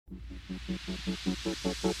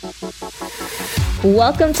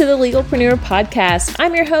Welcome to the Legalpreneur Podcast.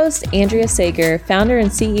 I'm your host, Andrea Sager, founder and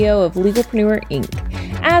CEO of Legalpreneur Inc.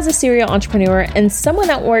 As a serial entrepreneur and someone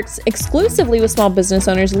that works exclusively with small business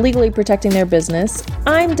owners legally protecting their business,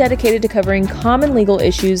 I'm dedicated to covering common legal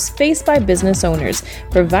issues faced by business owners,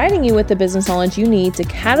 providing you with the business knowledge you need to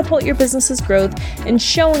catapult your business's growth and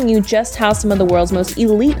showing you just how some of the world's most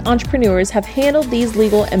elite entrepreneurs have handled these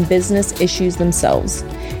legal and business issues themselves.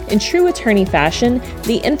 In true attorney fashion,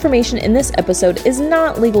 the information in this episode is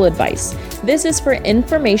not legal advice. This is for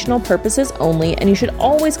informational purposes only, and you should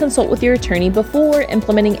always consult with your attorney before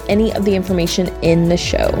implementing any of the information in the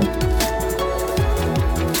show.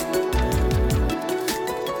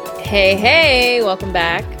 Hey, welcome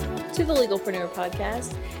back to the Legalpreneur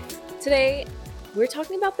Podcast. Today, we're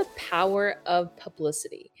talking about the power of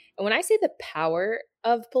publicity. And when I say the power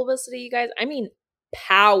of publicity, you guys, I mean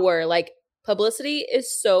power, like publicity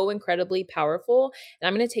is so incredibly powerful, and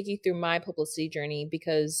I'm going to take you through my publicity journey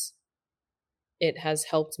because it has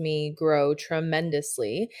helped me grow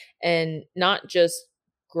tremendously, and not just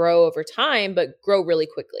grow over time, but grow really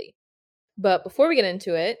quickly. But before we get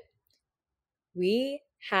into it, we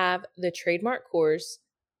have the trademark course.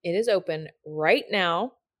 It is open right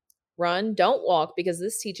now. Run, don't walk, because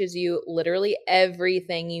this teaches you literally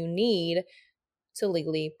everything you need to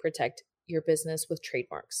legally protect your business with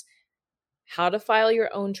trademarks. How to file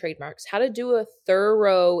your own trademarks, how to do a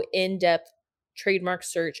thorough, in-depth trademark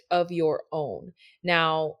search of your own.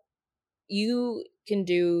 Now, you can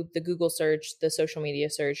do the Google search, the social media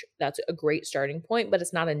search. That's a great starting point, but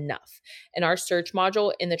it's not enough. And our search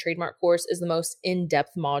module in the trademark course is the most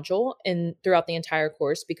in-depth module throughout the entire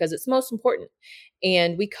course because it's the most important.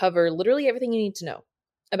 And we cover literally everything you need to know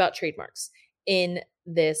about trademarks in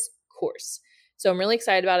this course. So I'm really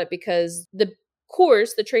excited about it because the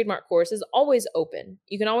trademark course is always open.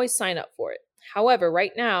 You can always sign up for it. However,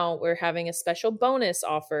 right now we're having a special bonus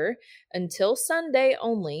offer until Sunday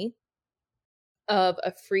only of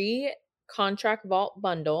a free contract vault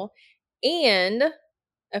bundle and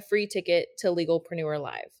a free ticket to Legalpreneur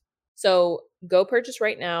Live. So go purchase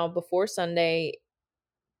right now before Sunday.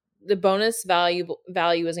 The bonus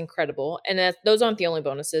value is incredible. And those aren't the only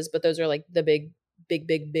bonuses, but those are like the big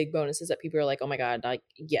bonuses that people are like, oh my God, like,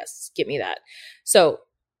 yes, get me that. So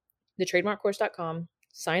thetrademarkcourse.com,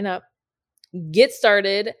 sign up, get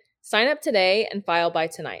started, sign up today and file by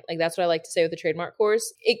tonight. Like that's what I like to say with the trademark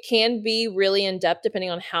course. It can be really in depth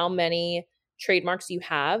depending on how many trademarks you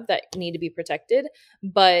have that need to be protected,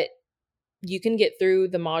 but you can get through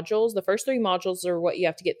the modules. The first 3 modules are what you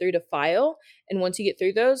have to get through to file. And once you get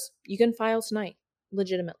through those, you can file tonight,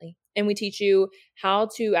 legitimately. And we teach you how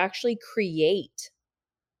to actually create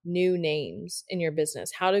new names in your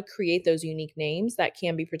business, how to create those unique names that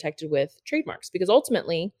can be protected with trademarks, because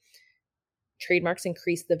ultimately trademarks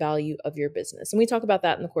increase the value of your business. And we talk about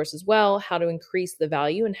that in the course as well, how to increase the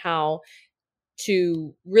value and how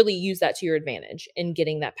to really use that to your advantage in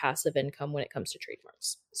getting that passive income when it comes to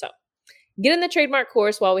trademarks. So get in the trademark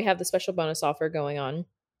course while we have the special bonus offer going on,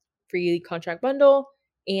 free contract bundle,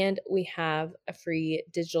 and we have a free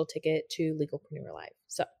digital ticket to Legalpreneur Live.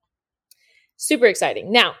 So super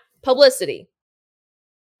exciting. Now, publicity.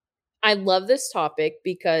 I love this topic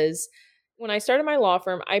because when I started my law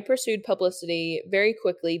firm, I pursued publicity very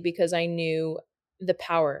quickly because I knew the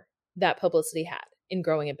power that publicity had in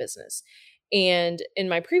growing a business. And in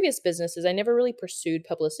my previous businesses, I never really pursued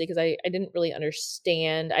publicity because I didn't really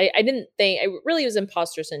understand. I really was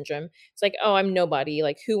imposter syndrome. It's like, oh, I'm nobody.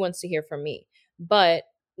 Like, who wants to hear from me? But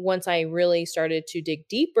once I really started to dig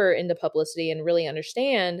deeper into publicity and really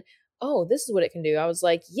understand, oh, this is what it can do, I was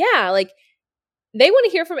like, yeah, like they want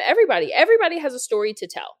to hear from everybody. Everybody has a story to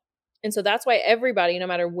tell. And so that's why everybody, no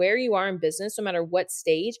matter where you are in business, no matter what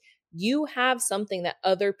stage, you have something that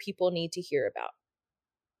other people need to hear about.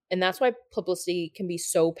 And that's why publicity can be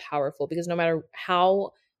so powerful, because no matter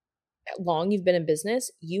how long you've been in business,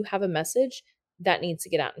 you have a message that needs to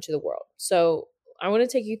get out into the world. So I want to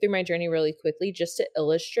take you through my journey really quickly just to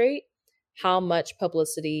illustrate how much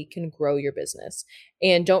publicity can grow your business.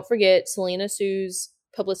 And don't forget Selena Sue's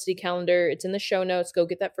publicity calendar. It's in the show notes. Go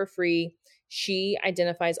get that for free. She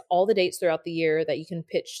identifies all the dates throughout the year that you can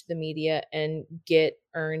pitch to the media and get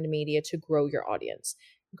earned media to grow your audience.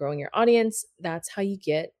 Growing your audience, that's how you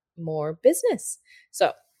get more business.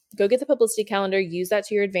 So go get the publicity calendar, use that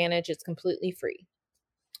to your advantage. It's completely free.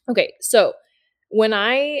 Okay, so when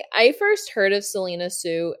I first heard of Selena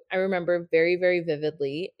Sue, I remember very, very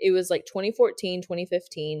vividly. It was like 2014,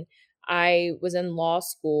 2015. I was in law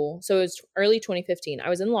school. So it was early 2015. I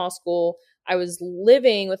was in law school. I was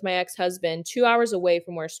living with my ex-husband 2 hours away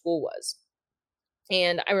from where school was.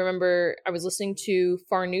 And I remember I was listening to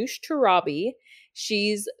Farnoosh Torabi.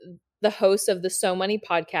 She's the host of the So Money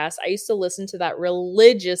podcast. I used to listen to that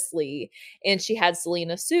religiously. And she had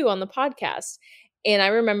Selena Soo on the podcast. And I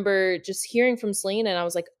remember just hearing from Selena and I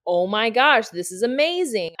was like, oh my gosh, this is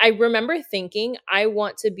amazing. I remember thinking I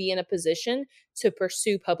want to be in a position to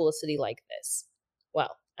pursue publicity like this.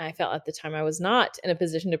 Well, I felt at the time I was not in a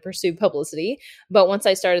position to pursue publicity. But once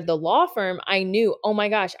I started the law firm, I knew, oh my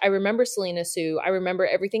gosh, I remember Selena Soo. I remember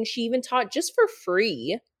everything she even taught just for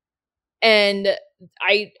free. And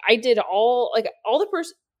I did all the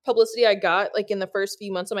publicity I got like in the first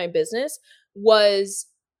few months of my business was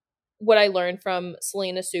what I learned from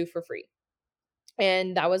Selena Soo for free.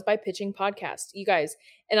 And that was by pitching podcasts, you guys.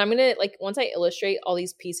 And I'm going to once I illustrate all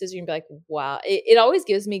these pieces, you're going to be like, wow, it always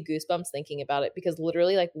gives me goosebumps thinking about it because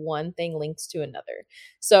literally one thing links to another.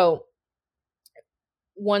 So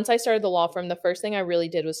once I started the law firm, the first thing I really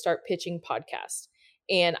did was start pitching podcasts.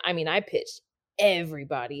 And I mean, I pitched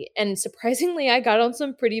everybody. And surprisingly, I got on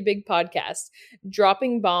some pretty big podcasts,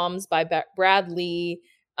 Dropping Bombs by Brad Lee,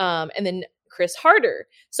 and then Chris Harder.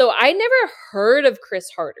 So I never heard of Chris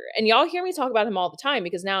Harder. And y'all hear me talk about him all the time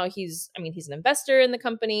because now he's an investor in the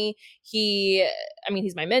company. He's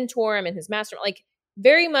my mentor. I'm in his mastermind,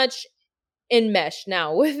 very much in mesh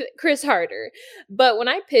now with Chris Harder. But when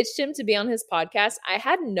I pitched him to be on his podcast, I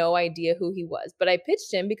had no idea who he was. But I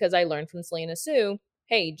pitched him because I learned from Selena Soo,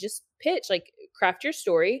 hey, just pitch, craft your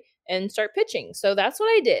story and start pitching. So that's what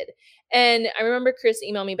I did. And I remember Chris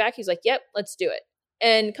emailed me back. He's like, yep, let's do it.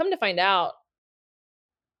 And come to find out,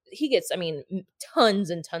 he gets, tons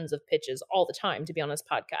and tons of pitches all the time to be on his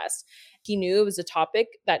podcast. He knew it was a topic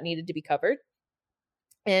that needed to be covered.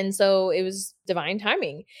 And so it was divine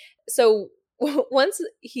timing. So once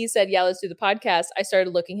he said, yeah, let's do the podcast, I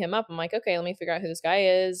started looking him up. I'm like, okay, let me figure out who this guy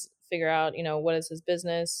is, figure out, what is his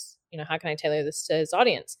business? How can I tailor this to his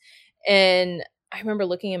audience? And I remember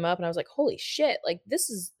looking him up and I was like, holy shit,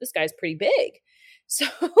 this guy's pretty big. So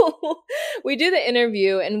we do the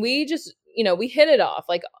interview and we just, we hit it off,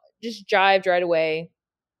 just jived right away.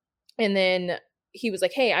 And then he was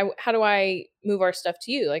like, hey, how do I move our stuff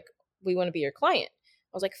to you? We want to be your client.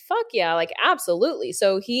 I was like, fuck yeah, absolutely.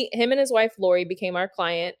 So him and his wife, Lori, became our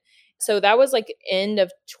client. So that was end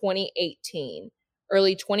of 2018,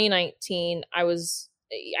 early 2019.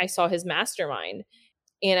 I saw his mastermind.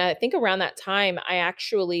 And I think around that time, I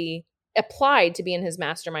actually applied to be in his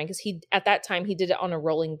mastermind because at that time he did it on a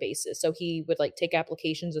rolling basis. So he would take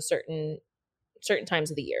applications a certain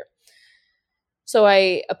times of the year. So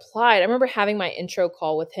I applied. I remember having my intro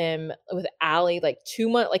call with him, with Allie,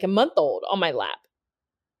 a month old on my lap.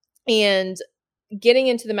 And getting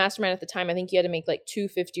into the mastermind at the time, I think you had to make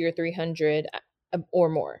 250 or 300 or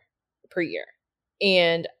more per year.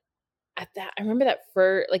 And at that, I remember that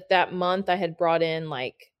for that month I had brought in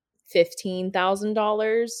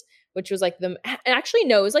 $15,000, which was actually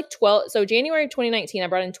no, it was 12. So January of 2019, I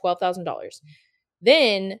brought in $12,000.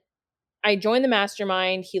 Then I joined the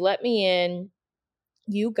mastermind. He let me in.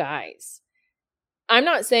 You guys, I'm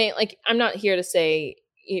not saying I'm not here to say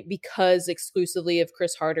because exclusively of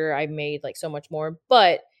Chris Harder, I made so much more,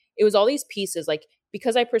 but it was all these pieces,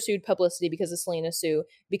 because I pursued publicity because of Selena Soo,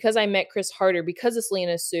 because I met Chris Harder because of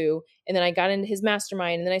Selena Soo, and then I got into his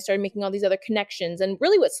mastermind, and then I started making all these other connections. And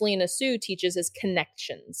really what Selena Soo teaches is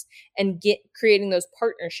connections and creating those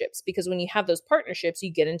partnerships, because when you have those partnerships,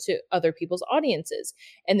 you get into other people's audiences,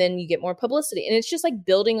 and then you get more publicity. And it's just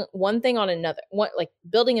building one thing on another,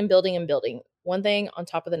 building and building and building, one thing on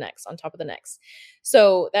top of the next, on top of the next.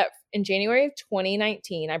 So that in January of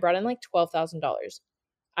 2019, I brought in $12,000.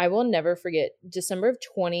 I will never forget December of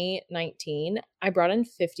 2019, I brought in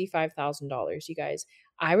 $55,000, you guys.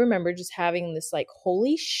 I remember just having this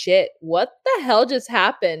holy shit, what the hell just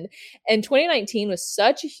happened? And 2019 was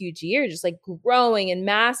such a huge year, just growing and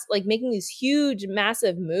making these huge,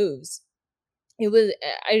 massive moves.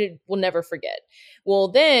 I will never forget. Well,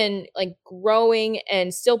 then growing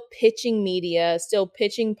and still pitching media, still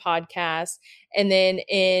pitching podcasts. And then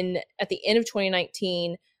at the end of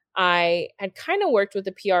 2019, I had kind of worked with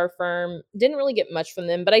a PR firm, didn't really get much from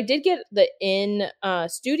them, but I did get the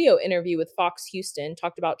studio interview with Fox Houston,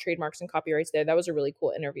 talked about trademarks and copyrights there. That was a really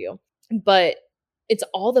cool interview. But it's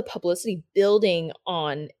all the publicity building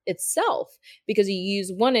on itself, because you use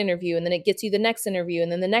one interview and then it gets you the next interview and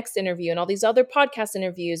then the next interview and all these other podcast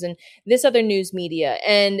interviews and this other news media.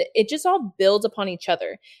 And it just all builds upon each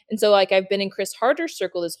other. And so I've been in Chris Harder's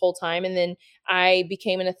circle this whole time. And then I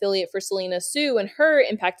became an affiliate for Selena Soo and her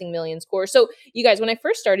Impacting Millions course. So you guys, when I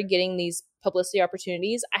first started getting these publicity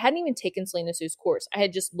opportunities, I hadn't even taken Selena Soo's course. I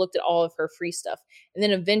had just looked at all of her free stuff. And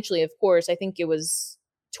then eventually, of course, I think it was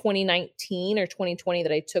 2019 or 2020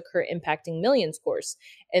 that I took her Impacting Millions course.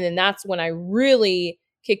 And then that's when I really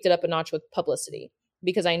kicked it up a notch with Publicity,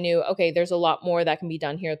 because I knew, okay, there's a lot more that can be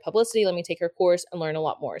done here with Publicity. Let me take her course and learn a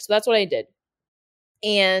lot more. So that's what I did.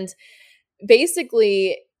 And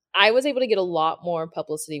basically, I was able to get a lot more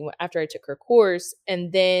publicity after I took her course.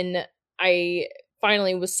 And then I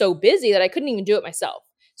finally was so busy that I couldn't even do it myself.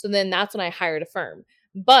 So then that's when I hired a firm.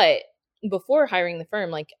 But before hiring the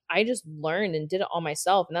firm, like, I just learned and did it all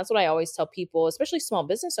myself. And that's what I always tell people, especially small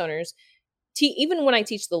business owners. Even when I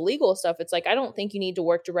teach the legal stuff, it's like, I don't think you need to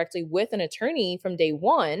work directly with an attorney from day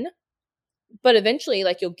one, but eventually,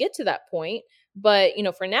 like, you'll get to that point. But,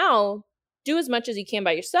 for now, do as much as you can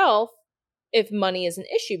by yourself if money is an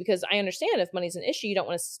issue, because I understand if money is an issue, you don't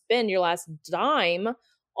want to spend your last dime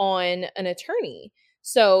on an attorney.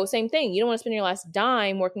 So same thing, you don't want to spend your last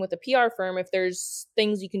dime working with a PR firm if there's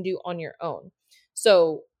things you can do on your own.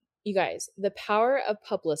 So you guys, the power of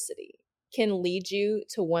publicity can lead you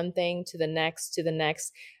to one thing, to the next, to the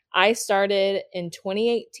next. I started in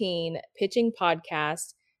 2018 pitching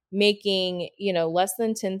podcasts, making, less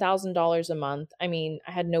than $10,000 a month. I mean,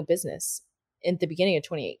 I had no business in the beginning of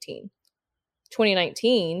 2018.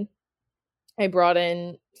 2019, I brought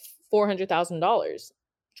in $400,000.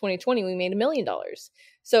 2020, we made $1 million.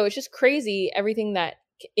 So it's just crazy everything that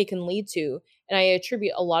it can lead to. And I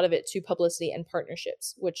attribute a lot of it to publicity and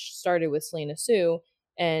partnerships, which started with Selena Sue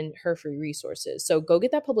and her free resources. So go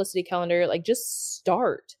get that publicity calendar. Like, just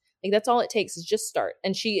start. Like, that's all it takes, is just start.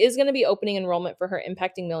 And she is going to be opening enrollment for her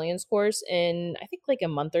Impacting Millions course in, I think, like a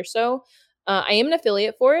month or so. I am an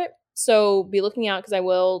affiliate for it, so be looking out, because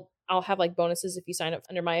I'll have like bonuses if you sign up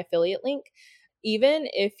under my affiliate link. Even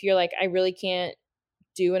if you're like, I really can't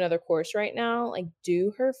do another course right now, like,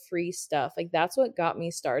 do her free stuff. Like, that's what got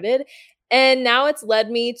me started. And now it's led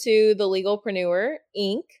me to the Legalpreneur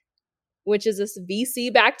Inc., which is this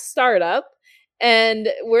VC-backed startup. And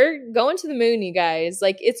we're going to the moon, you guys.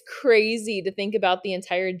 Like, it's crazy to think about the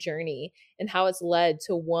entire journey and how it's led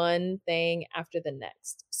to one thing after the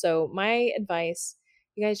next. So my advice,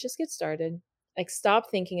 you guys, just get started. Like,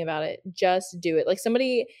 stop thinking about it. Just do it. Like,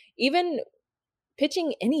 somebody, even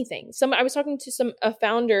pitching anything. I was talking to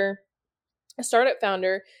a startup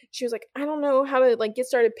founder. She was like, I don't know how to get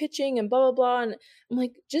started pitching and blah, blah, blah. And I'm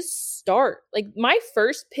like, just start. Like, my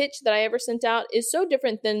first pitch that I ever sent out is so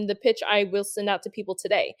different than the pitch I will send out to people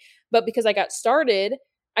today. But because I got started,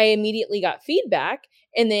 I immediately got feedback,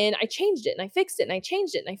 and then I changed it and I fixed it and I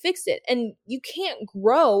changed it and I fixed it. And you can't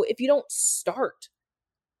grow if you don't start.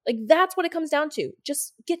 Like, that's what it comes down to.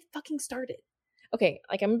 Just get fucking started. Okay,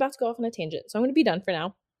 I'm about to go off on a tangent, so I'm going to be done for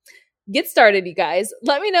now. Get started, you guys.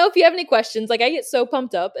 Let me know if you have any questions. I get so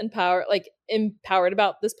pumped up and empowered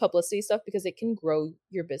about this publicity stuff, because it can grow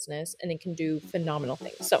your business and it can do phenomenal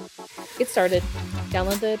things. So get started,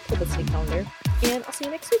 download the publicity calendar, and I'll see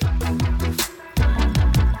you next week.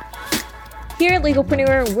 Here at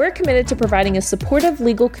Legalpreneur, we're committed to providing a supportive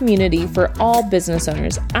legal community for all business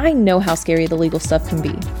owners. I know how scary the legal stuff can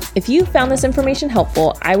be. If you found this information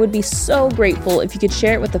helpful, I would be so grateful if you could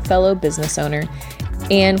share it with a fellow business owner.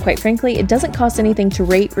 And quite frankly, it doesn't cost anything to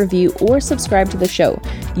rate, review, or subscribe to the show.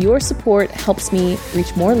 Your support helps me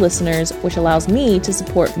reach more listeners, which allows me to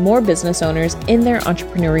support more business owners in their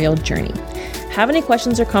entrepreneurial journey. Have any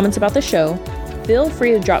questions or comments about the show? Feel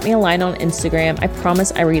free to drop me a line on Instagram. I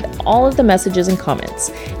promise I read all of the messages and comments.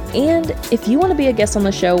 And if you want to be a guest on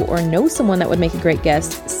the show or know someone that would make a great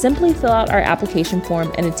guest, simply fill out our application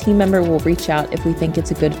form and a team member will reach out if we think it's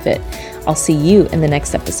a good fit. I'll see you in the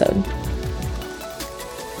next episode.